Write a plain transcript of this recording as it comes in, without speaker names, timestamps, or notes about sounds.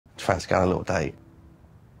Do you fancy going on a little date?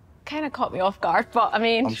 Kind of caught me off guard, but I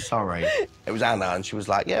mean... I'm sorry. It was Anna, and she was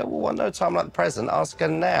like, yeah, well, no time like the present. Ask her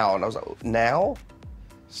now. And I was like, now?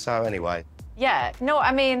 So anyway. Yeah, no,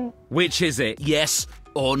 I mean... Which is it, yes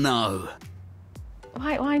or no?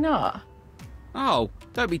 Why not? Oh,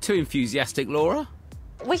 don't be too enthusiastic, Laura.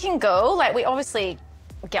 We can go, like, we obviously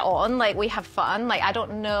get on, like, we have fun. Like, I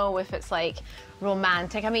don't know if it's, like,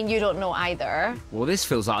 romantic. I mean, you don't know either. Well, this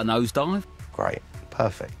feels like a nosedive. Great.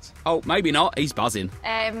 Perfect. Oh, maybe not. He's buzzing.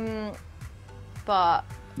 But...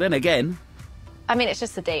 Then again... I mean, it's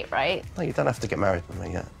just a date, right? No, you don't have to get married with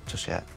me yet. Just yet.